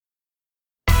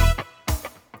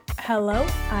Hello,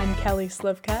 I'm Kelly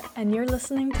Slivka, and you're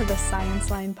listening to the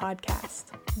Science Line podcast.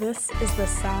 This is the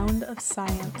sound of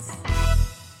science.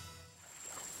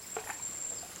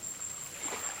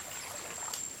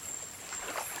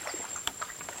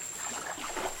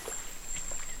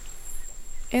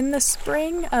 In the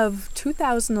spring of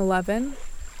 2011,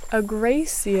 a gray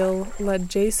seal led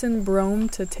Jason Brome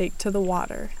to take to the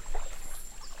water.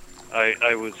 I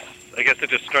guess it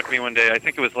just struck me one day, I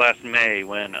think it was last May,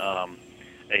 when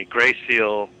a gray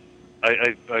seal,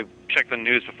 I checked the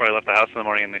news before I left the house in the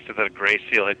morning, and they said that a gray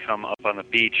seal had come up on the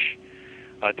beach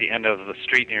at the end of the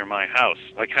street near my house.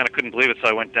 I kind of couldn't believe it, so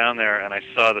I went down there, and I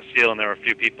saw the seal, and there were a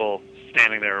few people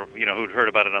standing there, who'd heard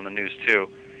about it on the news too.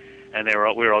 And we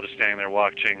were all just standing there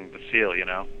watching the seal,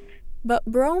 But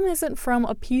Brome isn't from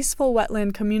a peaceful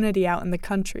wetland community out in the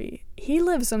country. He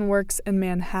lives and works in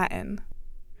Manhattan.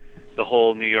 The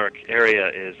whole New York area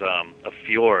is a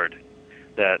fjord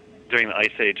that during the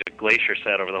Ice Age a glacier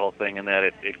sat over the whole thing, and that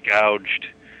it gouged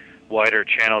wider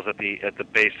channels at the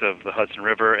base of the Hudson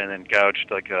River, and then gouged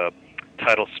like a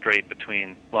tidal strait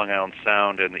between Long Island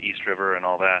Sound and the East River and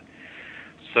all that.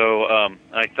 So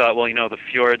I thought, the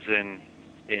fjords in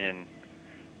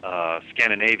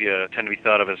Scandinavia tend to be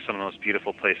thought of as some of the most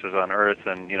beautiful places on Earth,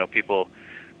 and people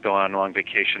go on long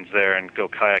vacations there and go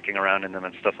kayaking around in them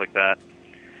and stuff like that.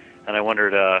 And I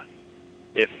wondered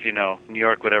if New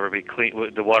York would ever be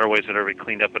clean, the waterways would ever be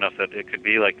cleaned up enough that it could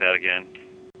be like that again.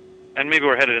 And maybe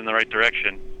we're headed in the right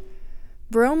direction.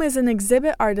 Brome is an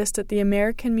exhibit artist at the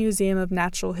American Museum of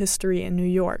Natural History in New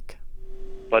York.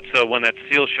 But so when that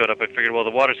seal showed up, I figured, the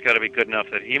water's got to be good enough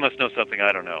that he must know something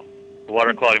I don't know. The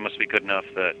water quality must be good enough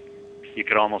that you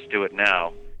could almost do it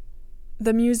now.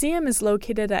 The museum is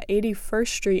located at 81st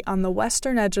Street on the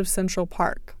western edge of Central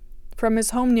Park. From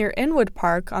his home near Inwood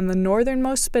Park on the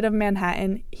northernmost spit of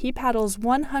Manhattan, he paddles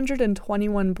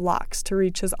 121 blocks to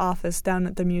reach his office down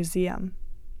at the museum.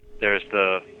 There's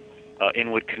the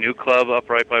Inwood Canoe Club up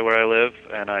right by where I live,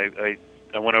 and I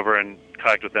went over and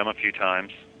kayaked with them a few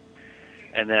times.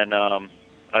 And then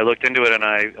I looked into it, and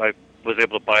I was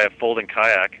able to buy a folding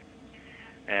kayak,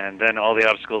 and then all the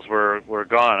obstacles were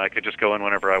gone. I could just go in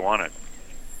whenever I wanted.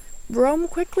 Brome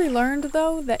quickly learned,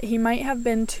 though, that he might have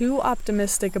been too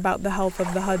optimistic about the health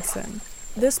of the Hudson.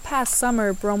 This past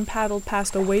summer, Brome paddled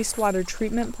past a wastewater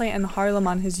treatment plant in Harlem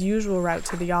on his usual route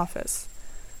to the office.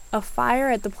 A fire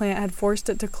at the plant had forced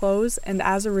it to close, and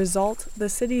as a result, the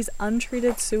city's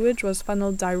untreated sewage was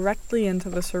funneled directly into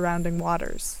the surrounding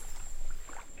waters.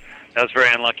 That was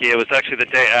very unlucky. It was actually the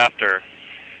day after,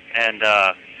 and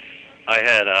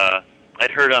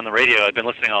I'd heard on the radio, I'd been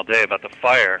listening all day about the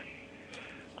fire,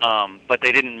 but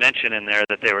they didn't mention in there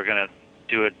that they were going to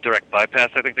do a direct bypass,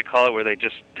 I think they call it, where they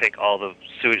just take all the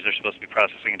sewage they're supposed to be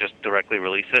processing and just directly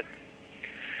release it.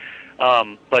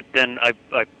 But then I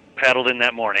paddled in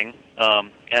that morning,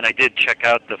 and I did check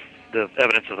out the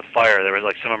evidence of the fire. There was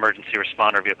like some emergency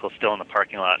responder vehicles still in the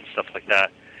parking lot and stuff like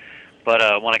that.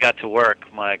 But when I got to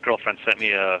work, my girlfriend sent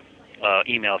me a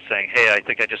email saying, "Hey, I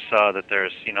think I just saw that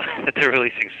there's, that they're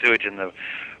releasing sewage in the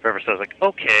river." So I was like,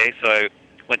 "Okay." So I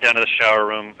went down to the shower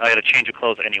room. I had a change of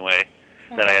clothes anyway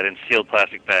that I had in sealed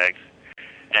plastic bags,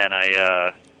 and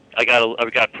I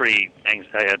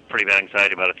had pretty bad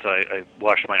anxiety about it. So I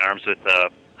washed my arms with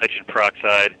hydrogen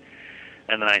peroxide,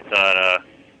 and then I thought,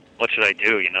 what should I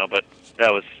do? But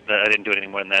I didn't do it any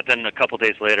more than that. Then a couple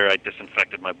days later, I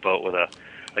disinfected my boat with a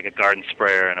garden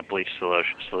sprayer and a bleach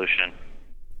solution.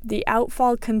 The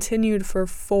outfall continued for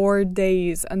 4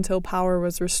 days until power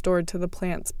was restored to the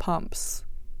plant's pumps.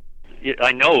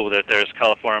 I know that there's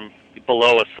coliform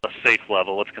below a safe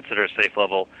level, what's considered a safe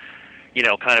level,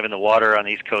 kind of in the water on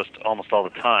the East Coast almost all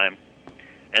the time.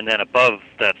 And then above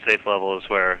that safe level is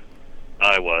where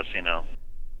I was,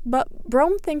 But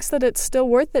Brome thinks that it's still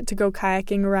worth it to go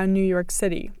kayaking around New York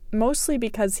City, mostly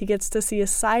because he gets to see a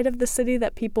side of the city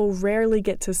that people rarely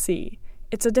get to see.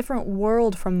 It's a different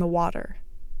world from the water.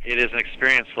 It is an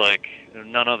experience like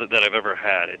none other that I've ever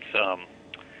had. It's,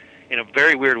 in a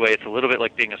very weird way, it's a little bit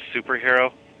like being a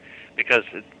superhero, because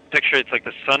picture it's like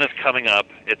the sun is coming up,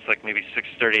 it's like maybe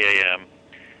 6:30 a.m.,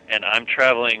 and I'm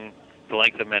traveling the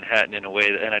length of Manhattan in a way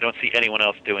and I don't see anyone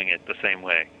else doing it the same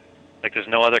way. Like there's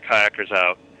no other kayakers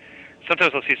out.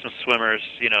 Sometimes I'll see some swimmers,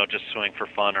 just swimming for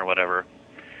fun or whatever.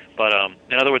 But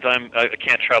in other words, I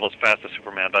can't travel as fast as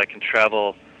Superman, but I can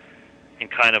travel in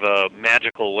kind of a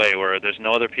magical way where there's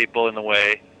no other people in the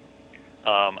way.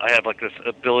 I have like this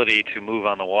ability to move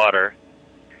on the water,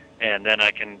 and then I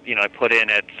can, I put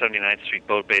in at 79th Street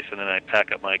Boat Base, and then I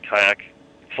pack up my kayak,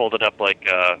 fold it up like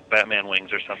Batman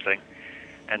wings or something,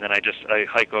 and then I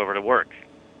hike over to work.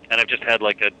 And I've just had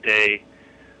like a day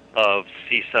of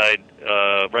seaside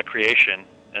recreation,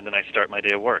 and then I start my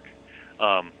day of work.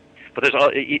 But there's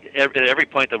at every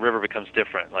point the river becomes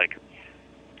different. Like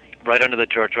right under the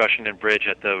George Washington Bridge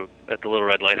at the Little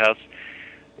Red Lighthouse,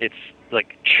 it's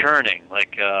like churning.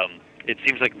 Like it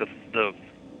seems like the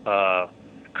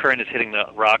current is hitting the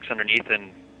rocks underneath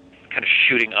and kind of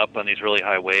shooting up on these really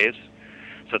high waves.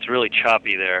 So it's really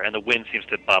choppy there, and the wind seems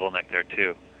to bottleneck there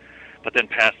too. But then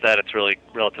past that, it's really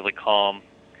relatively calm.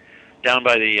 Down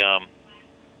by the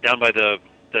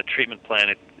treatment plant,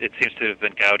 it seems to have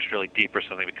been gouged really deep or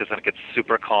something, because then it gets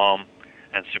super calm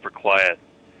and super quiet.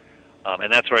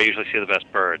 And that's where I usually see the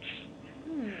best birds.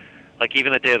 Like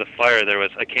even the day of the fire,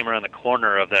 I came around the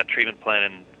corner of that treatment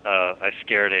plant, and I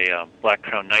scared a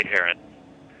black-crowned night heron,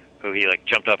 who he like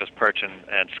jumped off his perch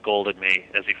and scolded me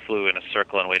as he flew in a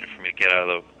circle and waited for me to get out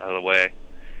of the way.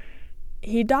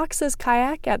 He docks his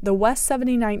kayak at the West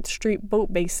 79th Street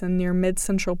boat basin near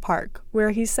Mid-Central Park,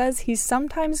 where he says he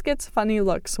sometimes gets funny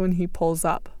looks when he pulls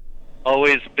up.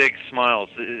 Always big smiles.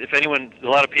 If anyone, a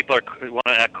lot of people want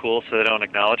to act cool, so they don't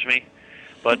acknowledge me.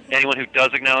 But anyone who does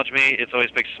acknowledge me, it's always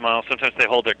big smiles. Sometimes they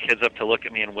hold their kids up to look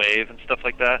at me and wave and stuff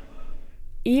like that.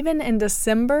 Even in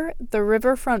December, the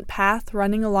riverfront path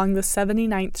running along the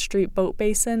 79th Street boat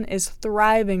basin is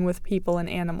thriving with people and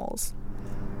animals.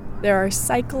 There are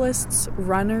cyclists,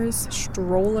 runners,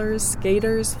 strollers,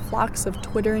 skaters, flocks of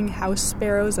twittering house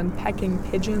sparrows and pecking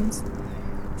pigeons.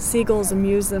 Seagulls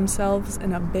amuse themselves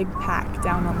in a big pack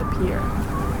down on the pier.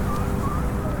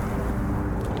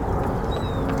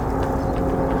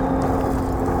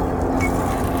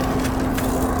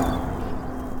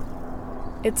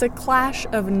 It's a clash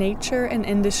of nature and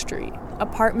industry.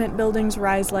 Apartment buildings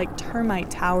rise like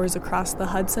termite towers across the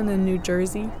Hudson in New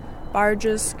Jersey.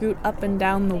 Barges scoot up and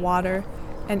down the water,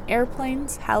 and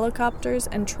airplanes, helicopters,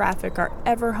 and traffic are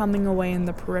ever humming away in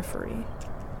the periphery.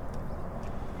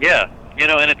 Yeah,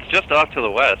 and it's just off to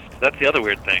the west. That's the other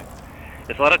weird thing.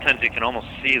 It's a lot of times you can almost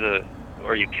see the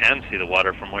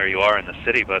water from where you are in the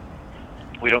city, but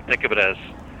we don't think of it as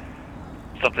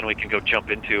something we can go jump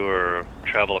into or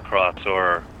travel across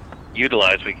or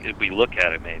utilize. We look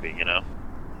at it maybe,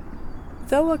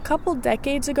 Though a couple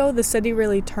decades ago the city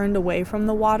really turned away from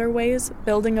the waterways,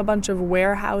 building a bunch of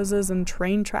warehouses and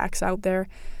train tracks out there,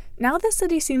 now the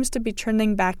city seems to be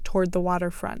trending back toward the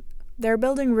waterfront. They're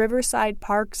building riverside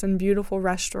parks and beautiful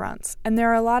restaurants, and there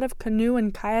are a lot of canoe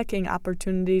and kayaking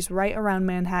opportunities right around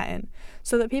Manhattan,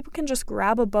 so that people can just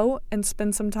grab a boat and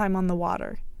spend some time on the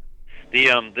water. The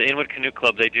Inwood Canoe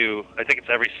Club, they do, I think it's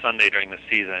every Sunday during the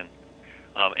season.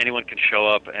 Anyone can show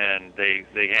up, and they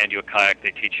hand you a kayak,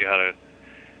 they teach you how to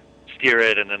steer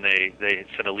it, and then they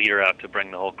send a leader out to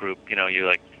bring the whole group. You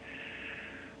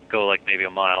go maybe a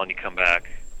mile and you come back.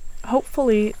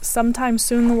 Hopefully, sometime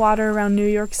soon the water around New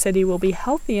York City will be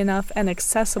healthy enough and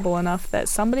accessible enough that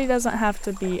somebody doesn't have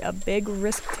to be a big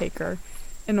risk taker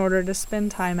in order to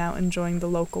spend time out enjoying the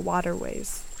local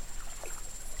waterways.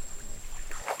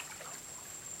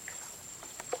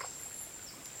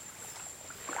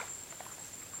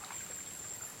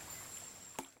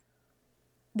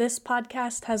 This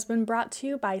podcast has been brought to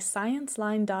you by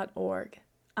ScienceLine.org.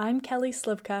 I'm Kelly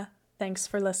Slivka. Thanks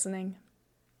for listening.